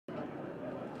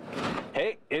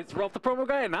Hey, it's Rolfe the Promo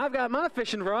guy, and I've got my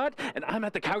fishing rod, and I'm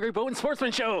at the Calgary Boat and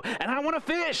Sportsman Show, and I want to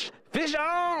fish! Fish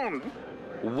on!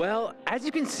 Well, as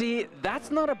you can see,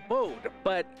 that's not a boat,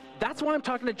 but that's why I'm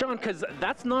talking to John, because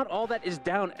that's not all that is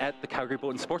down at the Calgary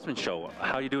Boat and Sportsman Show.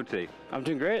 How are you doing today? I'm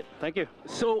doing great, thank you.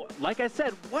 So, like I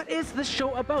said, what is this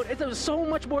show about? It's so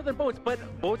much more than boats, but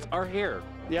boats are here.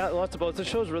 Yeah, lots of boats. This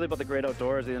show is really about the great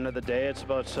outdoors. At the end of the day, it's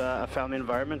about a family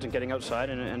environment and getting outside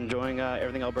and enjoying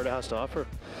everything Alberta has to offer.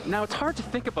 Now, it's hard to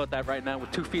think about that right now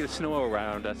with 2 feet of snow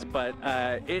around us, but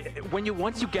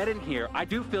once you get in here, I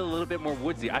do feel a little bit more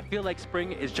woodsy. I feel like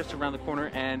spring is just around the corner,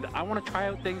 and I want to try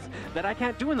out things that I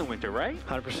can't do in the winter, right?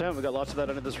 100%. We've got lots of that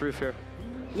under this roof here.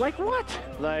 Like what?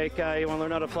 Like you want to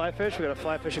learn how to fly fish, we've got a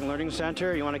fly fishing learning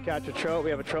center. You want to catch a trout, we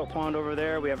have a trout pond over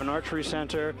there. We have an archery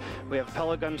center. We have a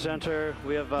pellet gun center.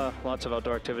 We have lots of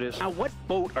outdoor activities. Now, what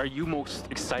boat are you most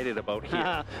excited about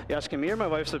here? You asking me or my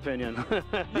wife's opinion?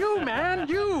 You, man,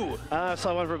 you! I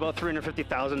saw one for about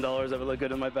 $350,000 that would look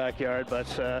good in my backyard, but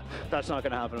that's not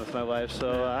going to happen with my wife.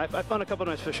 So I found a couple of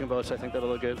nice fishing boats. I think that'll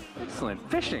look good.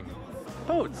 Excellent. Fishing.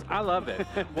 Boats. I love it.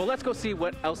 Well, let's go see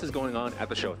what else is going on at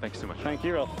the show. Thanks so much. Thank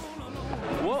you, Rolfe.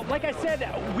 Well, like I said,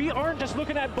 we aren't just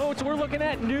looking at boats. We're looking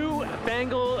at new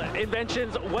fangled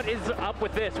inventions. What is up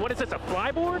with this? What is this, a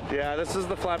flyboard? Yeah, this is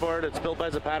the flyboard. It's built by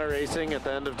Zapata Racing at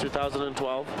the end of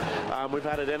 2012. We've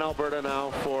had it in Alberta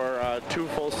now for 2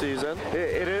 full seasons.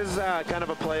 It is kind of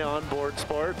a play on board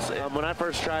sports. When I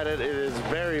first tried it, it is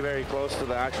very, very close to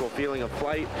the actual feeling of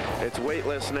flight. It's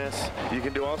weightlessness. You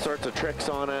can do all sorts of tricks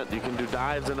on it. You can do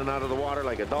dives in and out of the water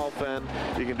like a dolphin.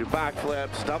 You can do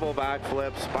backflips, double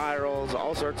backflips, spirals,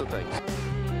 all sorts of things.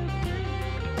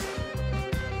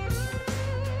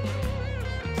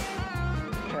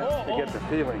 To get the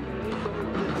feeling.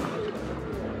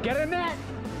 Get a net!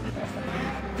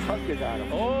 Hug it out of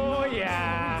him. Oh,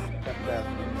 yeah! Got that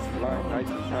line nice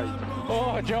and tight.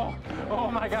 Oh, Joe. Oh,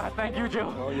 my God. Thank you,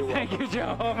 Joe. Oh, you're welcome. Thank you,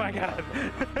 Joe. Oh, my God.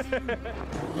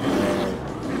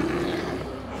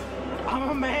 I'm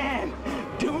a man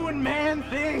doing man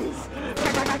things.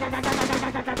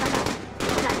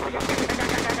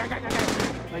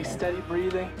 Nice steady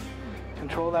breathing.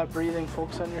 Control that breathing.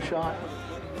 Focus on your shot.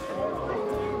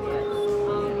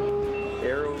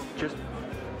 Arrow, just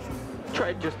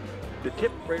try just the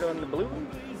tip right on the balloon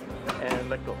and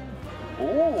let go.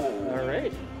 Oh. All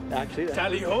right. Actually, that's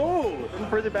Tally-ho!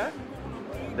 further back.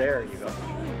 There you go.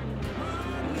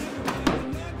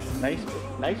 Nice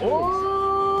release.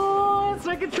 Oh,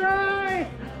 second try!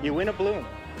 You win a balloon,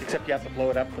 except you have to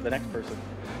blow it up for the next person.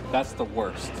 That's the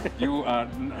worst. You'll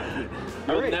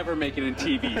never make it in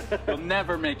TV. You'll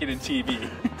never make it in TV.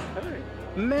 All right.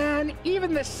 Man,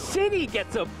 even the city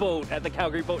gets a boat at the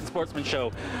Calgary Boat and Sportsman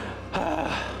Show.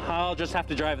 I'll just have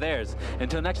to drive theirs.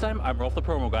 Until next time, I'm Rolfe the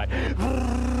Promo Guy.